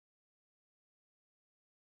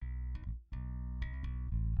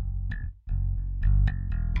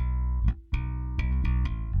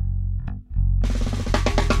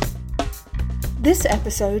This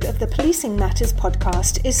episode of the Policing Matters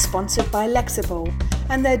podcast is sponsored by Lexipol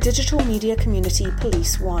and their digital media community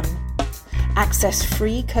Police One. Access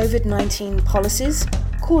free COVID-19 policies,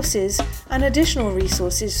 courses, and additional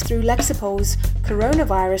resources through Lexipol's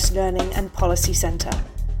Coronavirus Learning and Policy Center,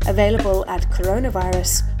 available at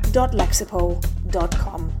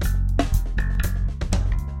coronavirus.lexipol.com.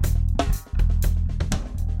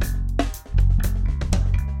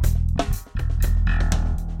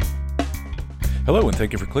 Hello, and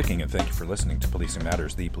thank you for clicking, and thank you for listening to Policing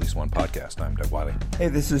Matters, the Police One podcast. I'm Doug Wiley. Hey,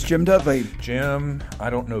 this is Jim Dudley. Jim, I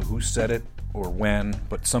don't know who said it or when,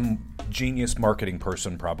 but some genius marketing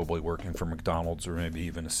person, probably working for McDonald's or maybe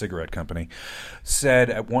even a cigarette company, said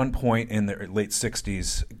at one point in the late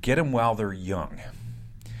 60s, get them while they're young.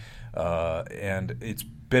 And it's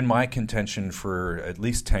been my contention for at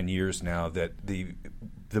least 10 years now that the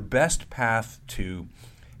best path to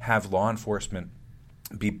have law enforcement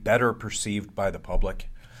be better perceived by the public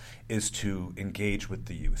is to engage with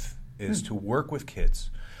the youth, is to work with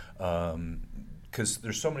kids. Because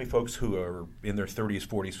there's so many folks who are in their 30s,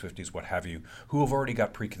 40s, 50s, what have you, who have already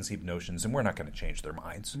got preconceived notions, and we're not going to change their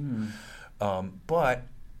minds. But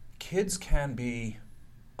kids can be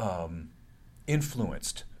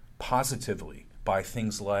influenced positively by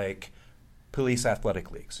things like police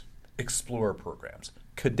athletic leagues, explorer programs,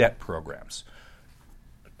 cadet programs,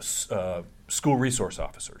 school resource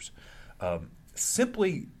officers.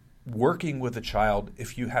 Simply working with a child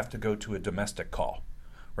if you have to go to a domestic call,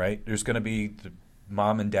 right? There's going to be the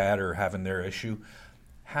mom and dad are having their issue.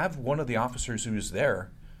 Have one of the officers who's there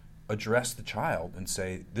address the child and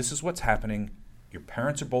say, this is what's happening. Your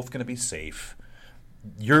parents are both going to be safe.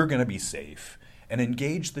 You're going to be safe. And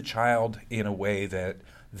engage the child in a way that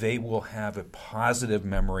they will have a positive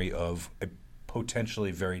memory of a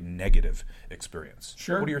potentially very negative experience.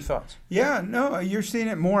 Sure. What are your thoughts? Yeah, no, you're seeing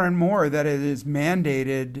it more and more that it is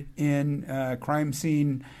mandated in crime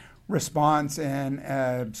scene response, and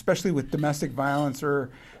especially with domestic violence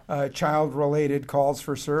or child-related calls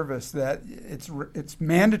for service, that it's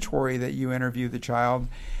mandatory that you interview the child,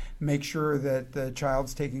 make sure that the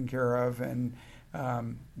child's taken care of, and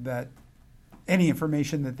that any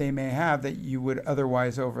information that they may have that you would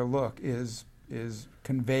otherwise overlook is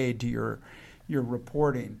conveyed to your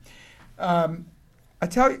reporting. I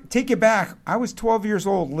tell you, take you back. I was 12 years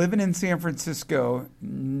old, living in San Francisco,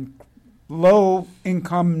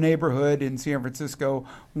 low-income neighborhood in San Francisco,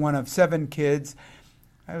 one of 7 kids.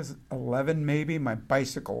 I was 11 maybe. My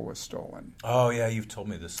bicycle was stolen. Oh, yeah, you've told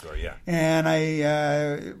me this story, yeah. And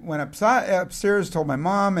I went upstairs, told my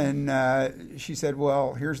mom, and she said,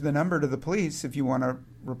 well, here's the number to the police if you want to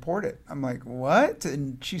report it. I'm like, what?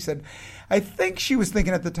 And she said, I think she was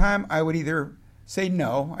thinking at the time I would either say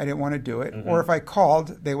no, I didn't want to do it, or if I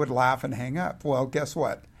called, they would laugh and hang up. Well, guess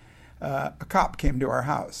what? A cop came to our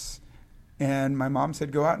house, and my mom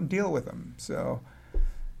said, go out and deal with him. So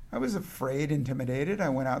I was afraid, intimidated. I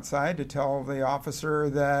went outside to tell the officer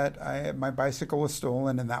that my bicycle was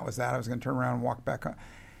stolen, and that was that. I was going to turn around and walk back home.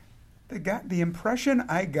 The impression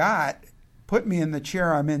I got put me in the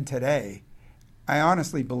chair I'm in today. I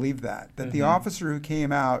honestly believe that the officer who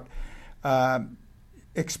came out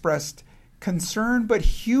expressed concern but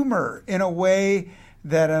humor in a way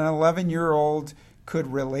that an 11-year-old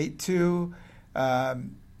could relate to,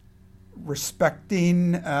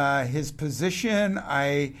 respecting his position.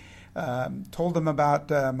 I told him about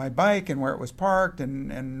my bike and where it was parked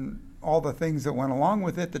and all the things that went along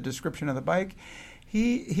with it, the description of the bike.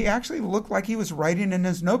 He actually looked like he was writing in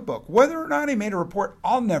his notebook. Whether or not he made a report,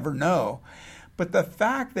 I'll never know. But the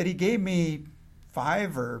fact that he gave me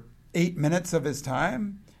 5 or 8 minutes of his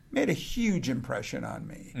time made a huge impression on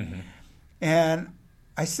me. And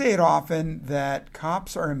I say it often that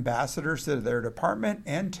cops are ambassadors to their department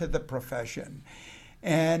and to the profession.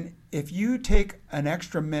 And if you take an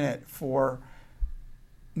extra minute for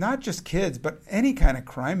not just kids, but any kind of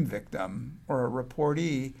crime victim or a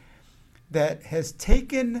reportee that has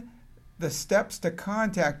taken the steps to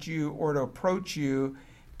contact you or to approach you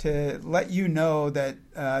to let you know that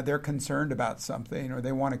they're concerned about something or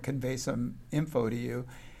they want to convey some info to you,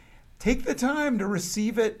 take the time to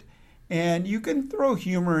receive it. And you can throw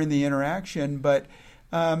humor in the interaction, but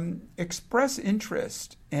express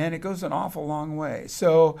interest, and it goes an awful long way.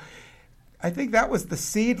 So I think that was the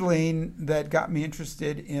seedling that got me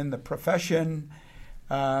interested in the profession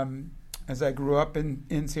as I grew up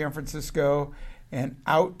in San Francisco and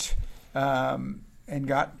out and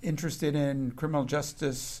got interested in criminal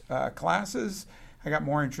justice classes. I got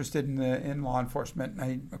more interested in law enforcement,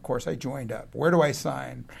 and of course I joined up. Where do I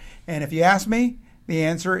sign? And if you ask me, the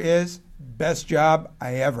answer is best job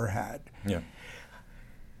I ever had. Yeah.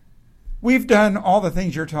 We've done all the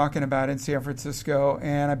things you're talking about in San Francisco,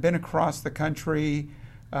 and I've been across the country,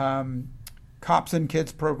 Cops and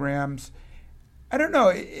Kids programs. I don't know,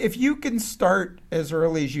 if you can start as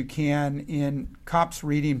early as you can in Cops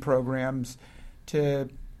reading programs to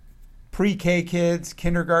pre-K kids,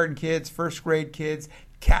 kindergarten kids, first grade kids,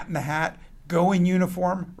 Cat in the Hat, go in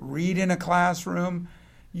uniform, read in a classroom,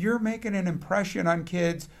 you're making an impression on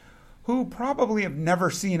kids who probably have never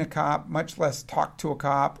seen a cop, much less talked to a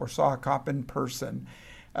cop or saw a cop in person.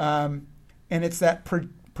 And it's that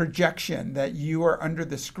projection that you are under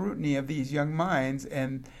the scrutiny of these young minds,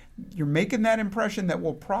 and you're making that impression that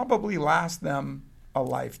will probably last them a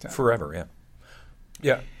lifetime. Forever, yeah.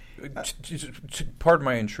 Yeah. Pardon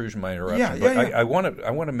my intrusion, my interruption, but I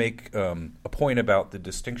want to make a point about the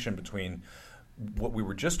distinction between what we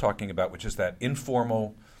were just talking about, which is that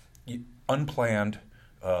informal, unplanned,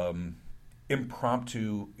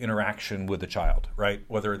 impromptu interaction with a child, right?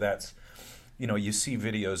 Whether that's, you see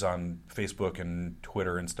videos on Facebook and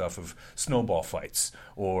Twitter and stuff of snowball fights,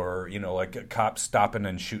 or, like a cop stopping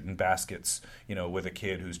and shooting baskets, with a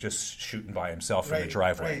kid who's just shooting by himself in the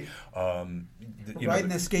driveway. Right.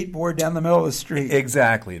 Riding a skateboard down the middle of the street.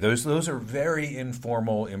 Exactly. Those are very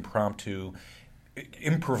informal, impromptu,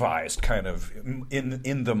 improvised kind of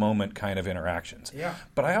in the moment kind of interactions. Yeah.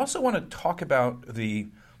 But I also want to talk about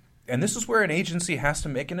and this is where an agency has to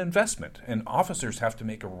make an investment, and officers have to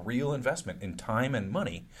make a real investment in time and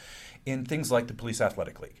money in things like the Police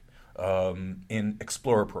Athletic League, in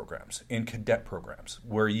Explorer programs, in cadet programs,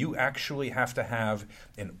 where you actually have to have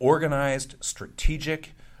an organized,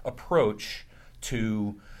 strategic approach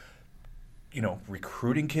to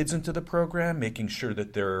recruiting kids into the program, making sure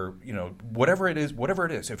that they're, whatever it is,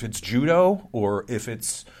 if it's judo or if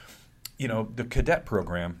it's, the cadet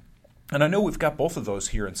program. And I know we've got both of those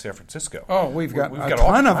here in San Francisco. Oh, we've got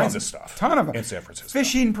all kinds of stuff. Ton of them in San Francisco.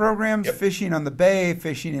 Fishing programs, fishing on the bay,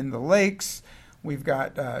 fishing in the lakes. We've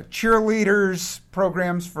got cheerleaders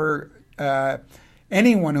programs for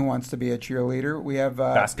anyone who wants to be a cheerleader. We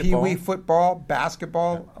have pee-wee football,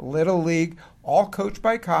 basketball, Little League, all coached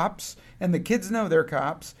by cops, and the kids know they're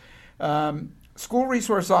cops. School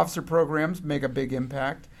resource officer programs make a big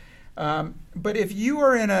impact. But if you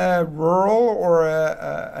are in a rural or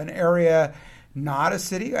an area, not a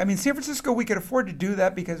city, San Francisco, we could afford to do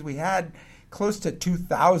that because we had close to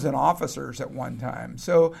 2,000 officers at one time.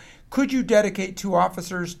 So could you dedicate 2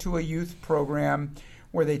 officers to a youth program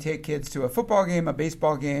where they take kids to a football game, a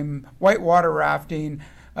baseball game, whitewater rafting,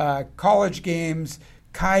 college games,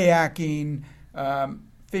 kayaking,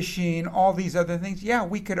 fishing, all these other things? Yeah,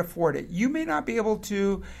 we could afford it. You may not be able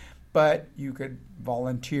to, but you could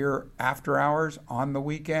volunteer after hours on the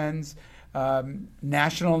weekends.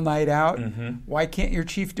 National night out. Mm-hmm. Why can't your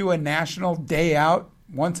chief do a national day out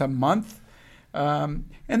once a month? And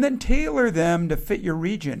then tailor them to fit your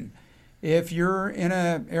region. If you're in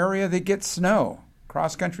an area that gets snow,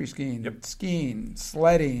 cross-country skiing, skiing,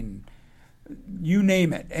 sledding, you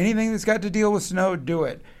name it. Anything that's got to deal with snow, do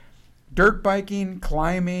it. Dirt biking,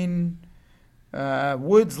 climbing,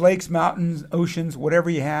 woods, lakes, mountains, oceans, whatever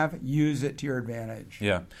you have, use it to your advantage.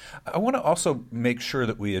 Yeah. I want to also make sure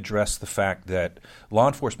that we address the fact that law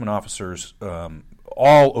enforcement officers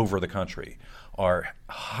all over the country are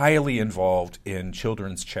highly involved in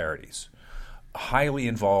children's charities, highly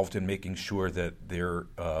involved in making sure that they're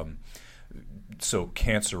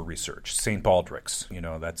cancer research, St. Baldrick's,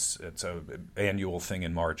 it's an annual thing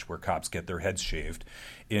in March where cops get their heads shaved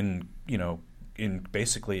in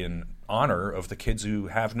honor of the kids who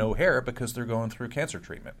have no hair because they're going through cancer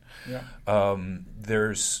treatment. Yeah.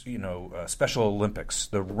 There's, Special Olympics,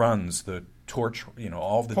 the runs, the torch,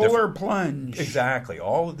 all the polar plunge. Exactly.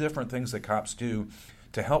 All the different things that cops do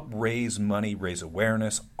to help raise money, raise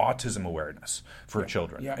awareness, autism awareness for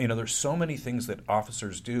children. Yeah. There's so many things that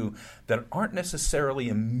officers do that aren't necessarily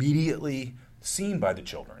immediately seen by the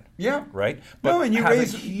children. Yeah. Right? But have a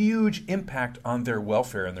huge impact on their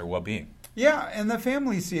welfare and their well-being. Yeah, and the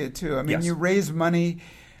families see it too. Yes. You raise money,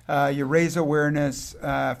 you raise awareness.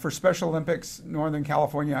 For Special Olympics, Northern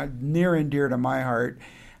California, near and dear to my heart.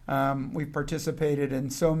 We've participated in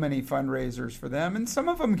so many fundraisers for them, and some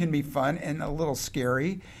of them can be fun and a little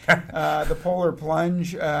scary. The polar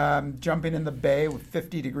plunge, jumping in the bay with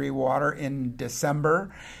 50-degree water in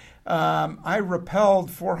December. I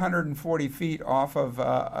rappelled 440 feet off of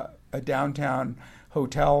a downtown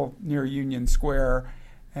hotel near Union Square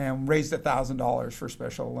and raised $1,000 for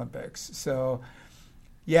Special Olympics. So,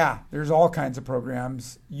 yeah, there's all kinds of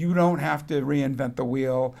programs. You don't have to reinvent the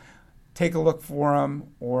wheel. take a look for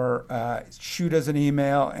them, or shoot us an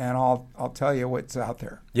email, and I'll tell you what's out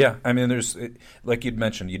there. Yeah, I mean, like you'd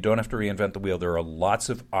mentioned, you don't have to reinvent the wheel. There are lots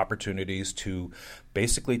of opportunities to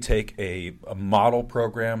basically take a model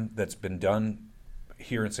program that's been done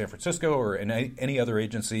here in San Francisco or in any other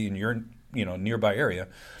agency in your nearby area,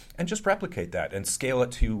 and just replicate that and scale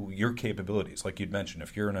it to your capabilities. Like you'd mentioned,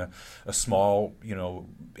 if you're in a small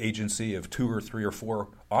agency of 2 or 3 or 4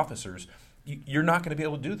 officers, you're not going to be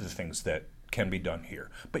able to do the things that can be done here,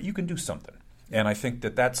 but you can do something. And I think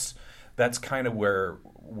that's kind of where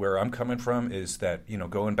I'm coming from, is that,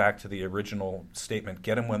 going back to the original statement,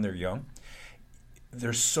 get them when they're young.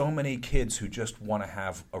 There's so many kids who just want to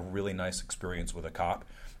have a really nice experience with a cop,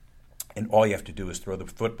 and all you have to do is throw the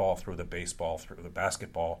football, throw the baseball, throw the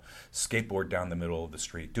basketball, skateboard down the middle of the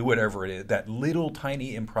street, do whatever it is, that little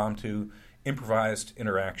tiny improvised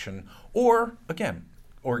interaction, or, again,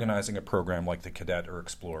 organizing a program like the Cadet or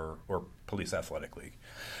Explorer or Police Athletic League.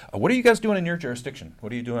 What are you guys doing in your jurisdiction?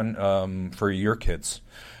 What are you doing for your kids?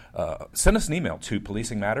 Send us an email to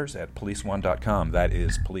policingmatters@policeone.com. That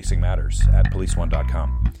is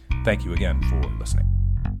policingmatters@policeone.com. Thank you again for listening.